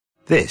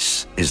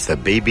This is the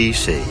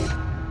BBC.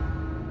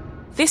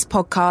 This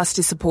podcast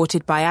is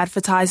supported by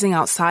advertising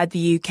outside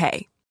the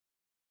UK.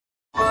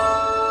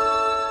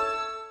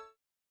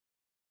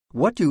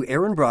 What do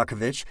Erin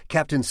Brockovich,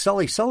 Captain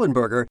Sully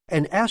Sullenberger,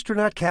 and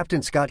astronaut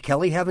Captain Scott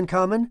Kelly have in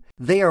common?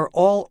 They are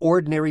all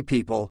ordinary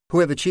people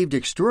who have achieved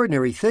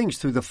extraordinary things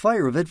through the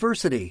fire of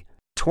adversity.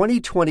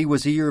 2020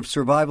 was a year of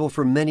survival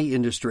for many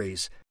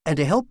industries. And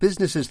to help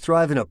businesses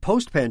thrive in a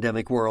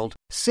post-pandemic world,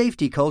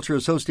 Safety Culture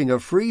is hosting a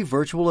free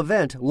virtual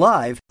event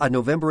live on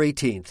November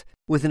 18th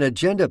with an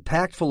agenda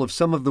packed full of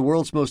some of the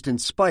world's most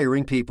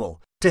inspiring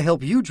people to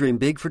help you dream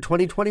big for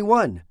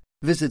 2021.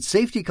 Visit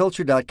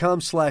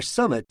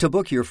safetyculture.com/summit to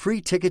book your free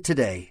ticket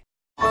today.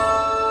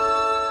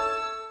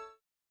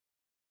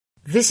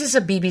 This is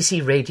a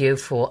BBC Radio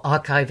 4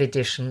 archive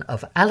edition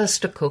of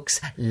Alistair Cook's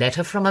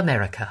Letter from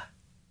America.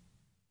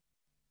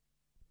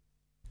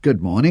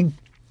 Good morning.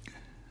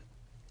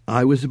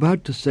 I was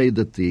about to say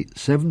that the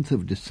 7th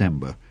of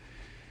December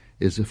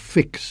is a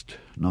fixed,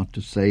 not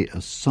to say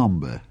a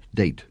sombre,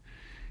 date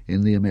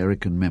in the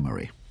American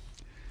memory.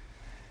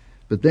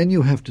 But then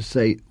you have to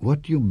say,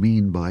 what do you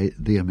mean by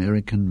the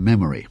American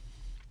memory?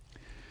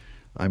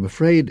 I'm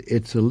afraid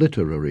it's a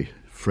literary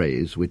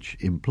phrase which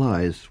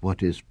implies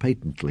what is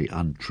patently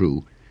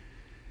untrue,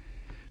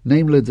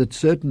 namely that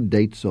certain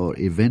dates or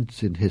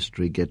events in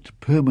history get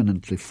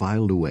permanently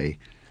filed away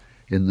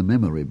in the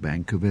memory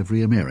bank of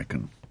every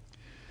American.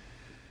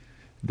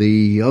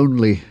 The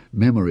only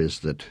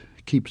memories that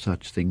keep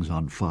such things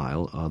on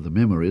file are the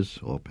memories,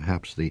 or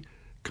perhaps the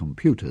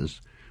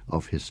computers,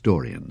 of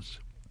historians.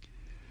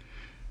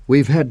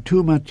 We've had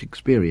too much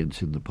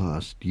experience in the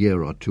past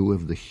year or two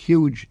of the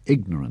huge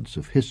ignorance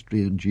of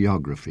history and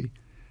geography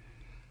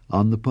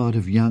on the part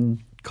of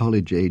young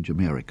college-age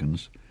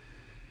Americans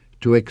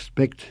to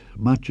expect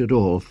much at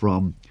all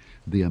from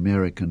the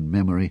American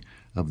memory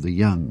of the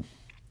young.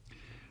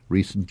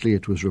 Recently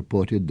it was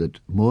reported that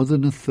more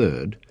than a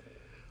third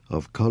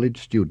of college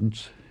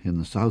students in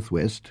the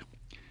Southwest,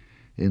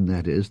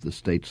 that is, the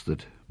states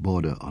that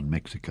border on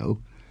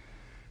Mexico,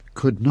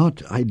 could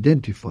not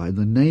identify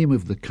the name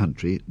of the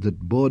country that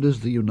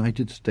borders the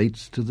United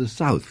States to the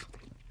south.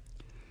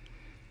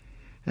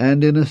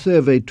 And in a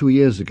survey 2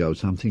 years ago,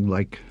 something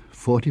like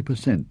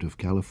 40% of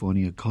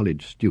California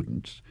college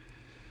students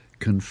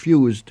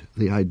confused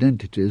the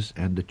identities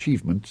and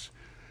achievements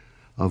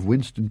of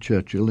Winston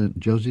Churchill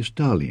and Joseph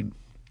Stalin.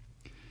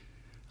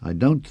 I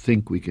don't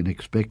think we can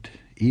expect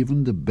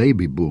even the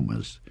baby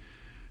boomers,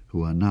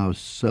 who are now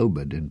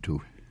sobered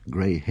into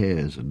grey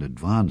hairs and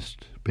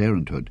advanced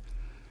parenthood,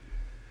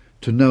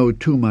 to know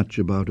too much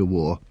about a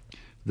war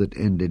that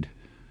ended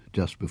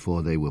just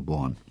before they were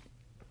born.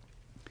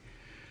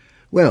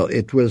 Well,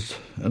 it was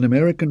an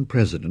American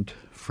president,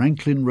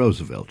 Franklin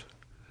Roosevelt,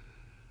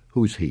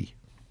 who's he,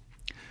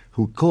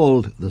 who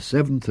called the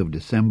 7th of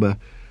December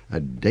a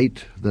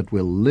date that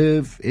will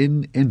live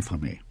in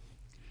infamy.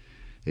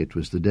 It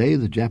was the day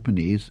the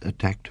Japanese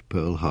attacked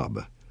Pearl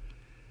Harbour,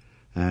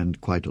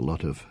 and quite a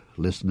lot of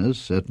listeners,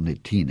 certainly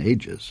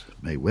teenagers,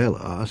 may well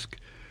ask,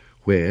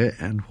 where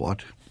and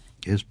what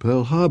is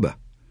Pearl Harbour?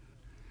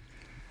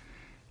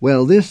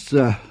 Well, this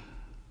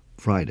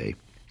Friday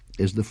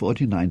is the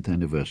 49th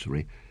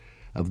anniversary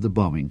of the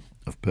bombing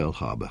of Pearl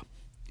Harbour.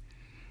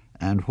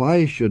 And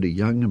why should a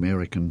young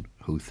American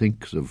who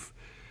thinks of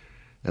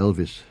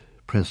Elvis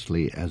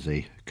Presley as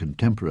a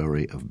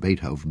contemporary of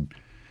Beethoven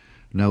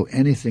know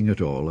anything at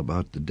all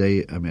about the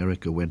day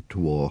America went to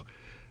war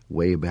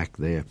way back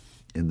there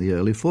in the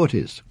early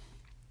 40s?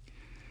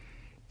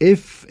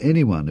 If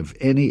anyone of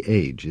any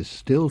age is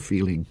still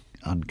feeling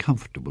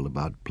uncomfortable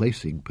about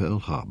placing Pearl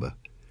Harbour,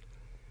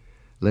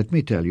 let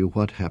me tell you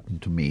what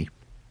happened to me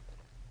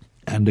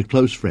and a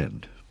close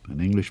friend, an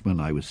Englishman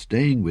I was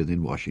staying with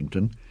in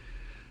Washington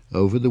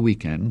over the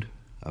weekend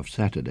of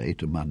Saturday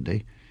to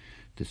Monday,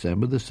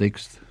 December the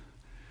 6th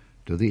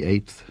to the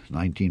 8th,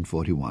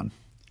 1941.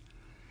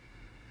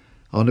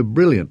 On a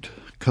brilliant,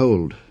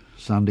 cold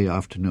Sunday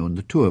afternoon,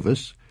 the two of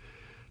us,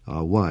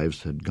 our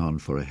wives had gone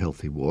for a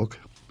healthy walk,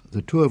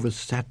 the two of us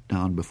sat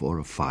down before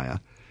a fire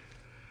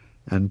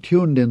and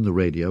tuned in the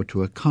radio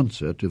to a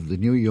concert of the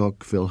New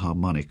York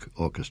Philharmonic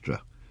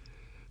Orchestra,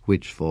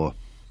 which for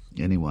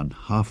anyone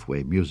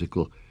halfway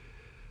musical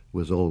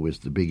was always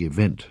the big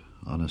event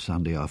on a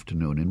Sunday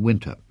afternoon in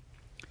winter.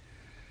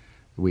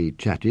 We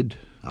chatted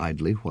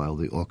idly while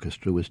the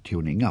orchestra was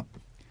tuning up.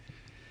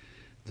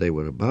 They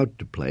were about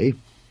to play,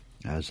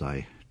 as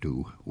I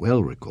do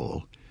well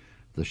recall,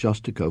 the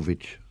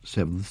Shostakovich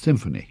Seventh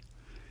Symphony.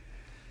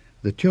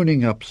 The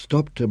tuning up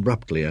stopped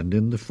abruptly, and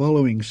in the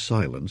following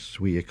silence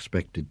we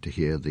expected to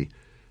hear the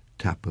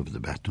tap of the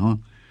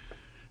baton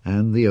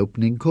and the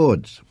opening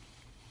chords.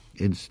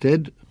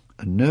 Instead,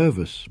 a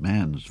nervous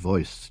man's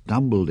voice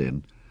stumbled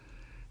in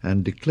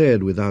and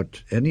declared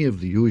without any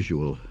of the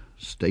usual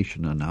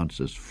station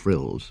announcer's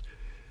frills,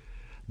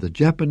 "The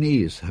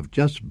Japanese have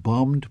just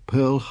bombed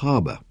Pearl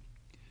Harbour."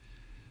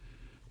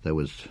 There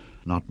was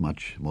not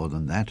much more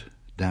than that,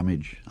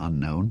 damage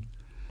unknown.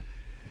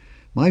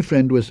 My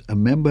friend was a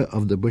member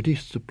of the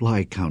British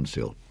Supply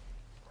Council,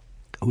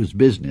 whose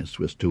business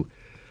was to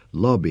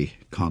lobby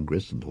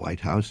Congress and the White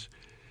House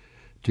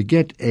to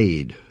get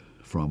aid,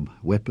 from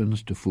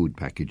weapons to food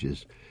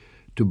packages,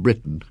 to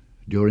Britain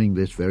during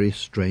this very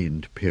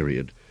strained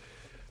period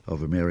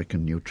of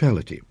American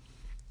neutrality.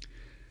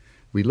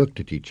 We looked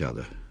at each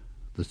other.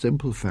 The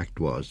simple fact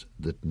was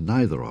that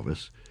neither of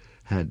us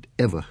had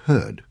ever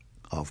heard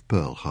of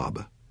Pearl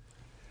Harbour.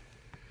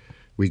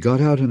 We got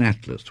out an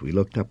atlas, we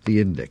looked up the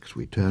index,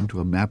 we turned to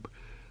a map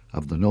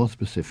of the North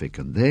Pacific,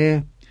 and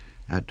there,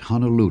 at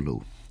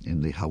Honolulu,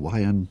 in the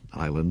Hawaiian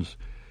Islands,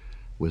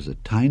 was a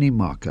tiny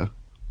marker,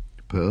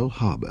 Pearl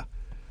Harbour.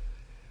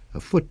 A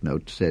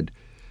footnote said,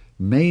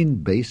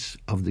 "Main base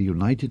of the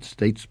United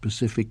States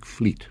Pacific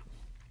Fleet."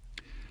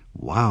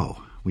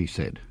 "Wow," we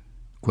said,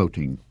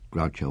 quoting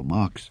Groucho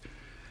Marx,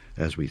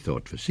 as we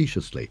thought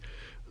facetiously,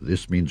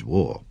 "this means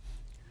war."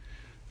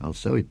 Well,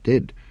 so it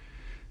did.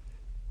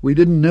 We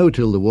didn't know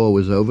till the war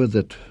was over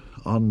that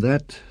on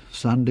that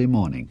Sunday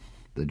morning,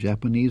 the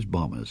Japanese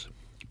bombers,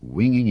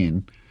 winging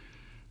in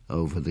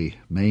over the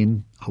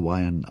main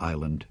Hawaiian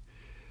island,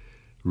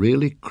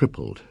 really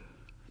crippled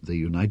the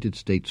United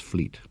States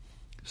fleet,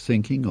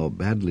 sinking or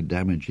badly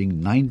damaging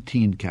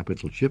 19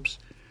 capital ships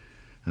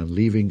and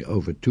leaving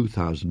over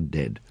 2,000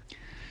 dead.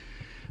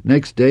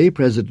 Next day,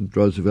 President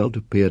Roosevelt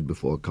appeared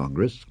before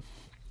Congress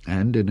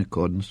and, in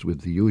accordance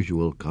with the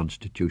usual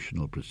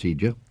constitutional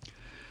procedure,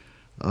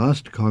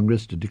 asked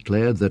Congress to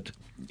declare that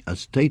a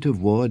state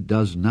of war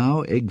does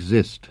now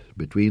exist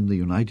between the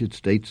United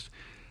States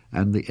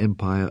and the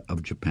Empire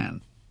of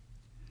Japan.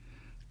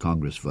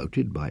 Congress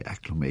voted by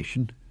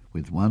acclamation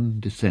with one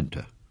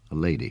dissenter, a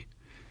lady.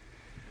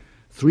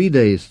 3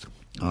 days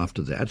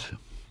after that,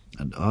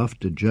 and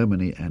after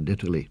Germany and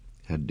Italy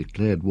had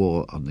declared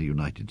war on the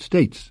United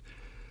States,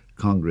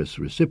 Congress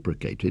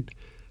reciprocated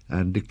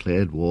and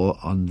declared war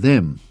on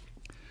them,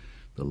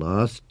 the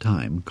last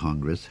time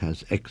Congress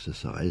has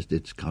exercised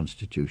its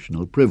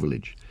constitutional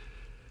privilege,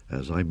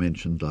 as I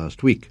mentioned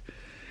last week,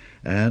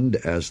 and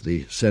as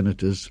the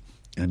senators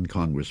and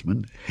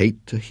congressmen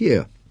hate to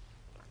hear,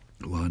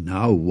 who are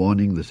now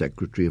warning the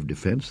Secretary of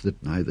Defense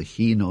that neither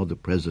he nor the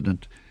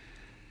President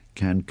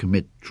can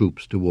commit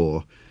troops to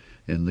war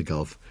in the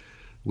Gulf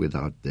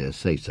without their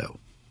say-so.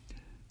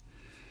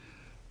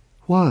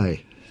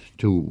 Why,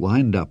 to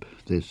wind up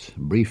this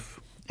brief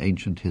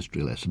ancient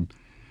history lesson,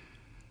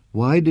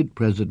 why did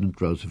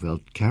President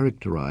Roosevelt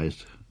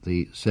characterize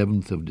the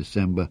 7th of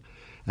December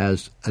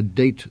as a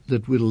date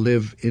that will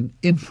live in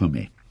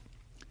infamy?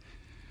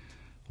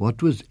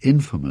 What was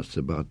infamous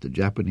about the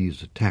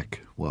Japanese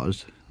attack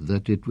was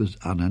that it was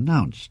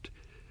unannounced.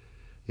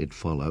 It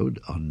followed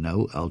on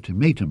no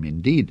ultimatum.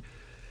 Indeed,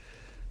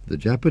 the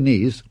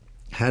Japanese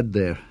had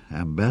their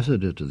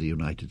ambassador to the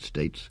United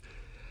States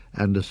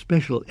and a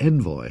special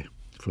envoy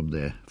from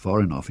their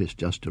Foreign Office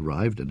just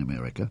arrived in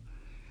America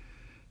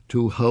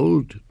to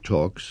hold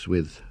talks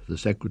with the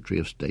Secretary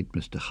of State,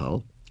 Mr.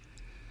 Hull,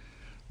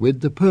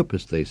 with the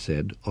purpose, they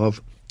said,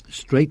 of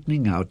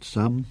straightening out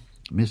some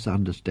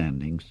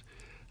misunderstandings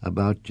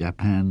about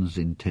Japan's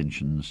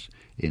intentions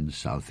in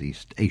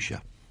Southeast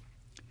Asia.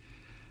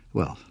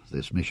 Well,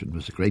 this mission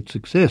was a great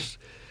success.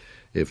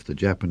 If the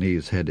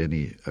Japanese had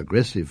any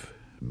aggressive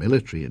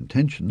military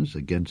intentions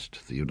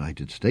against the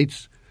United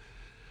States,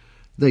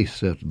 they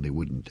certainly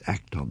wouldn't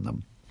act on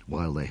them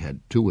while they had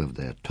two of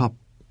their top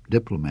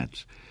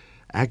diplomats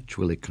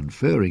actually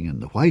conferring in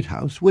the White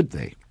House, would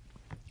they?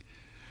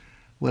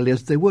 Well,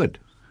 yes, they would,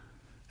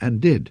 and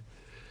did.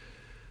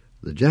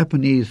 The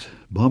Japanese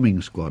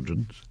bombing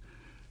squadrons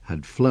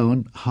had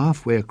flown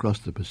halfway across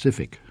the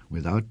Pacific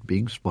without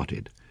being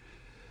spotted,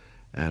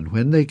 and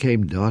when they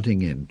came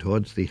darting in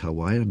towards the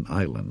Hawaiian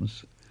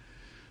Islands,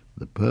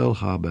 the Pearl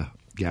Harbour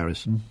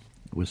garrison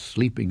was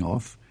sleeping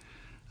off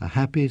a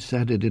happy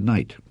Saturday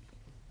night.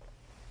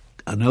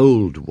 An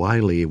old,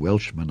 wily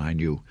Welshman I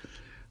knew,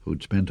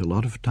 who'd spent a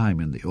lot of time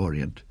in the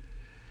Orient,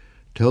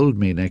 told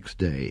me next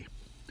day,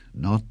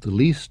 "Not the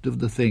least of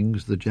the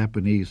things the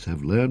Japanese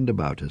have learned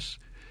about us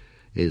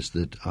is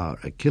that our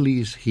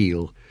Achilles'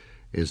 heel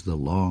is the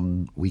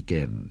long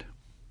weekend."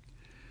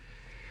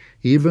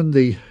 Even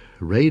the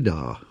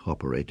radar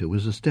operator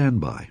was a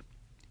standby.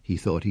 He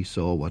thought he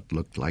saw what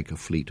looked like a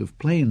fleet of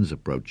planes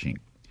approaching.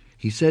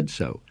 He said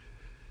so.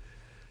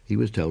 He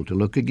was told to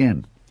look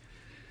again.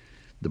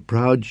 The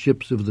proud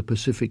ships of the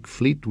Pacific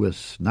Fleet were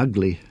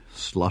snugly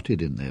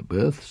slotted in their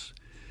berths.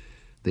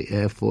 The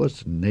Air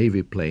Force and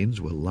Navy planes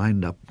were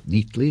lined up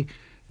neatly,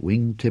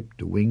 wingtip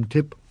to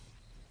wingtip,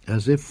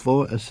 as if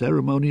for a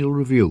ceremonial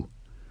review.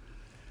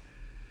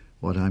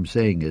 What I'm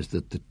saying is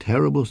that the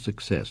terrible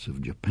success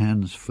of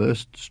Japan's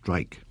first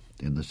strike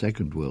in the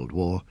Second World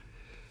War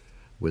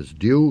was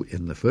due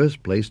in the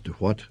first place to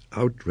what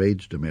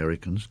outraged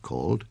Americans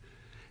called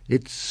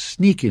its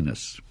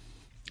sneakiness,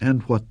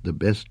 and what the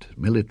best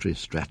military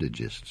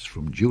strategists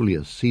from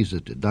Julius Caesar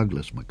to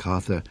Douglas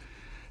MacArthur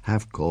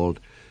have called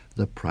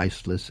the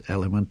priceless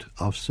element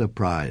of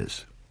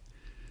surprise.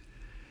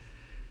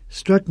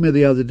 Struck me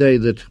the other day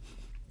that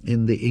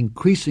in the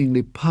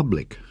increasingly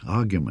public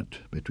argument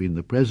between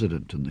the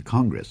President and the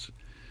Congress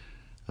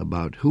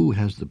about who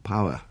has the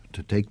power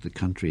to take the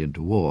country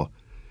into war,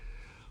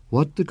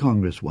 what the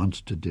Congress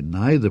wants to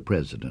deny the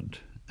President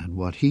and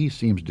what he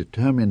seems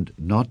determined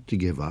not to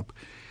give up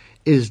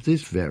is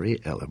this very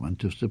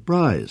element of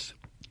surprise,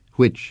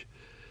 which,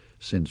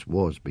 since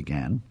wars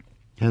began,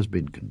 has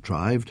been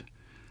contrived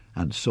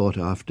and sought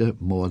after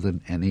more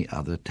than any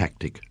other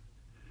tactic.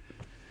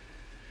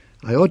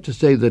 I ought to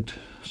say that,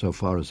 so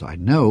far as I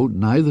know,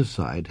 neither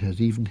side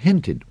has even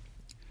hinted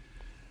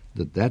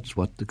that that's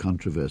what the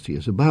controversy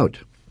is about.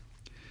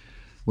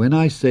 When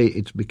I say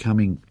it's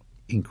becoming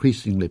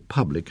increasingly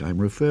public, I'm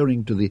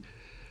referring to the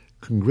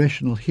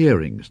congressional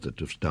hearings that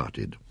have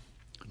started.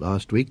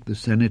 Last week, the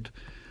Senate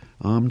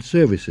Armed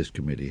Services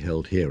Committee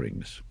held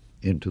hearings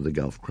into the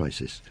Gulf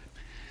crisis,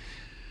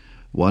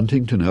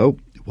 wanting to know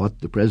what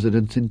the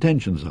President's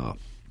intentions are.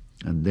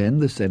 And then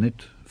the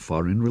Senate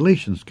Foreign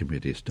Relations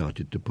Committee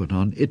started to put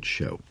on its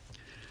show.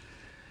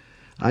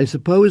 I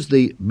suppose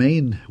the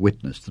main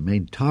witness, the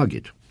main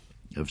target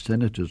of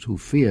senators who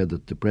fear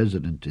that the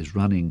President is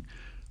running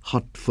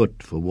hot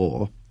foot for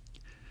war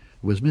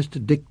was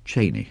Mr. Dick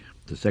Cheney,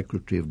 the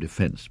Secretary of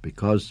Defense,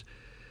 because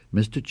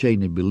Mr.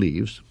 Cheney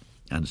believes,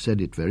 and said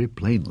it very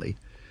plainly,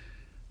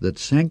 that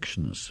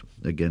sanctions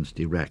against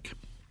Iraq,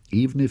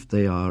 even if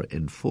they are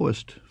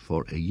enforced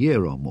for a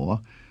year or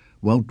more,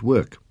 won't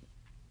work.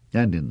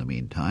 And in the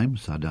meantime,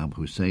 Saddam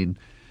Hussein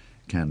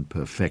can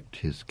perfect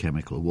his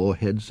chemical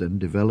warheads and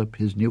develop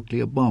his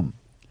nuclear bomb.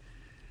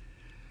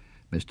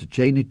 Mr.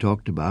 Cheney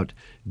talked about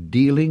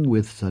dealing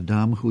with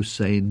Saddam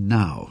Hussein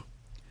now.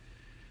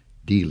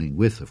 Dealing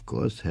with, of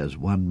course, has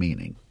one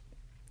meaning.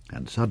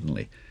 And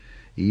suddenly,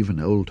 even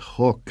old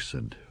hawks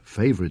and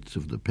favourites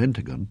of the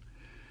Pentagon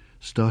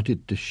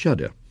started to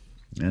shudder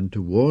and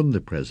to warn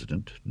the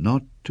President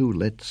not to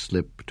let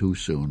slip too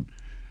soon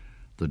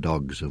the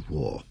dogs of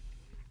war.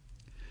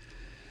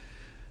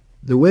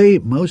 The way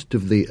most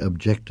of the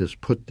objectors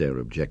put their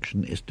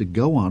objection is to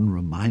go on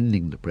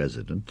reminding the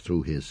President,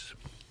 through his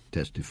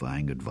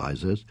testifying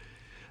advisers,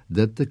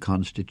 that the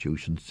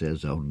Constitution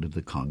says only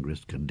the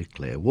Congress can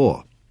declare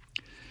war.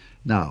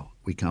 Now,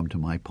 we come to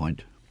my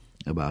point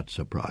about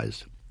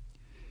surprise.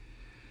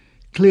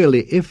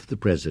 Clearly, if the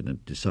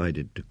President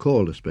decided to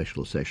call a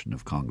special session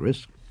of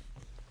Congress,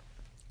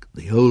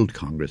 the old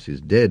Congress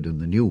is dead and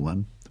the new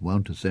one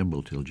won't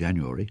assemble till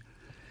January,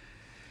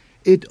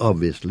 it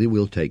obviously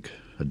will take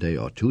a day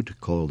or two to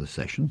call the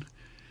session.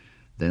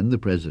 Then the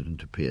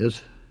President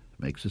appears,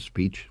 makes a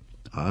speech,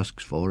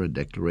 asks for a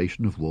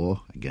declaration of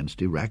war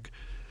against Iraq.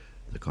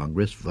 The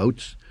Congress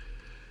votes,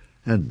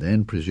 and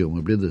then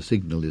presumably the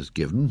signal is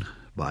given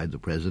by the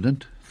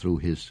President through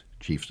his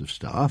chiefs of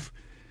staff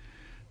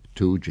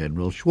to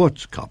General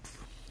Schwarzkopf,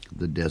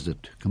 the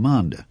desert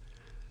commander.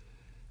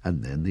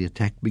 And then the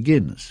attack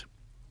begins.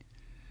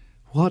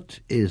 What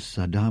is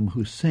Saddam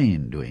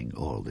Hussein doing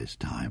all this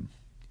time?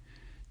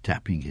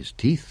 Tapping his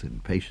teeth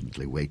and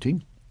patiently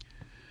waiting?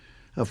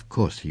 Of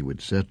course he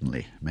would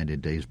certainly, many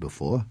days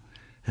before,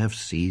 have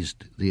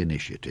seized the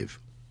initiative.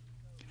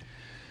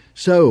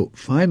 So,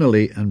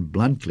 finally and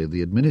bluntly,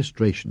 the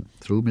administration,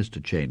 through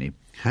Mr. Cheney,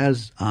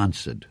 has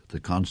answered the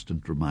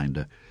constant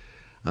reminder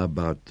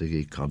about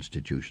the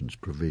Constitution's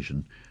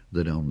provision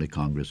that only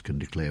Congress can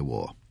declare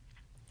war.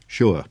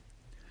 Sure,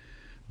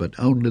 but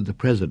only the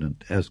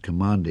President, as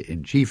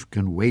Commander-in-Chief,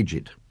 can wage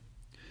it.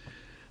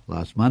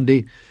 Last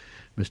Monday,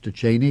 Mr.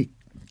 Cheney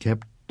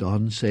kept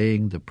on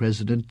saying the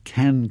President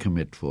can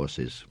commit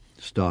forces,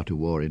 start a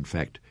war, in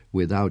fact,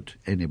 without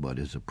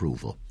anybody's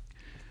approval.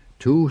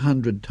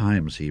 200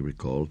 times, he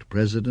recalled,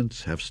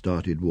 presidents have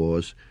started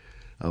wars.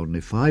 Only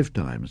 5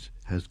 times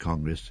has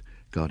Congress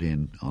got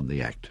in on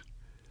the act.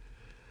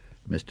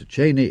 Mr.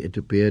 Cheney, it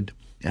appeared,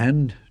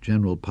 and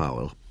General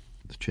Powell,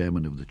 the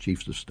chairman of the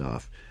Chiefs of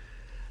Staff,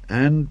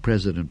 and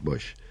President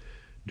Bush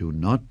do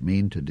not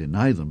mean to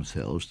deny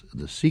themselves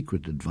the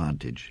secret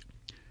advantage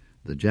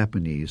the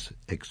Japanese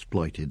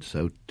exploited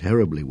so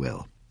terribly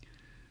well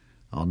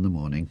on the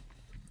morning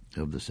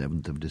of the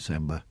 7th of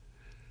December,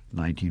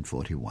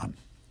 1941.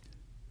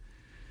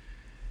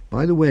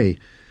 By the way,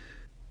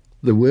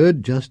 the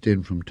word just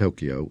in from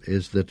Tokyo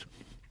is that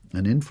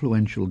an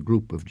influential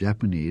group of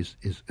Japanese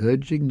is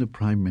urging the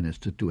Prime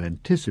Minister to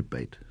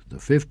anticipate the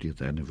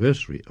 50th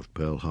anniversary of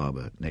Pearl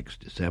Harbour next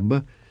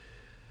December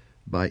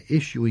by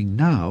issuing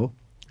now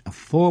a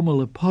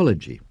formal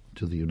apology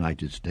to the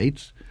United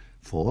States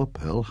for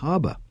Pearl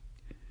Harbour.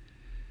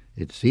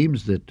 It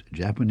seems that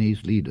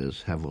Japanese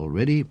leaders have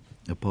already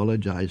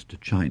apologized to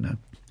China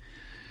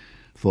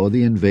for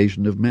the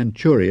invasion of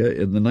Manchuria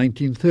in the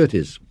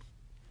 1930s.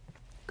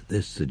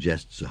 This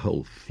suggests a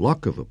whole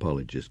flock of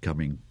apologies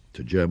coming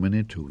to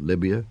Germany, to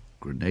Libya,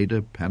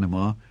 Grenada,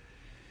 Panama.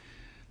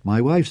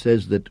 My wife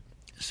says that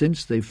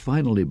since they've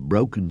finally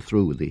broken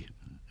through the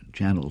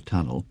Channel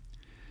Tunnel,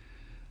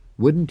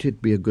 wouldn't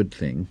it be a good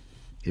thing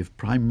if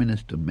Prime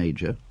Minister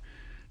Major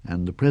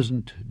and the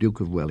present Duke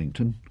of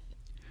Wellington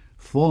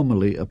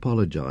formally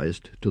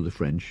apologized to the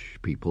French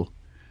people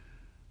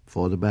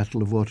for the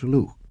Battle of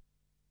Waterloo?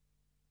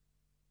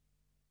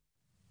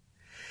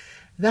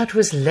 That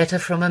was Letter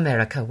from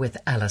America with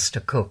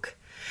Alistair Cook.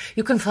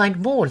 You can find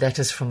more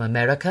Letters from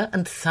America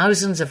and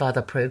thousands of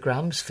other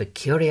programmes for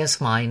curious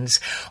minds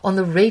on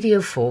the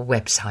Radio 4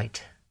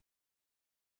 website.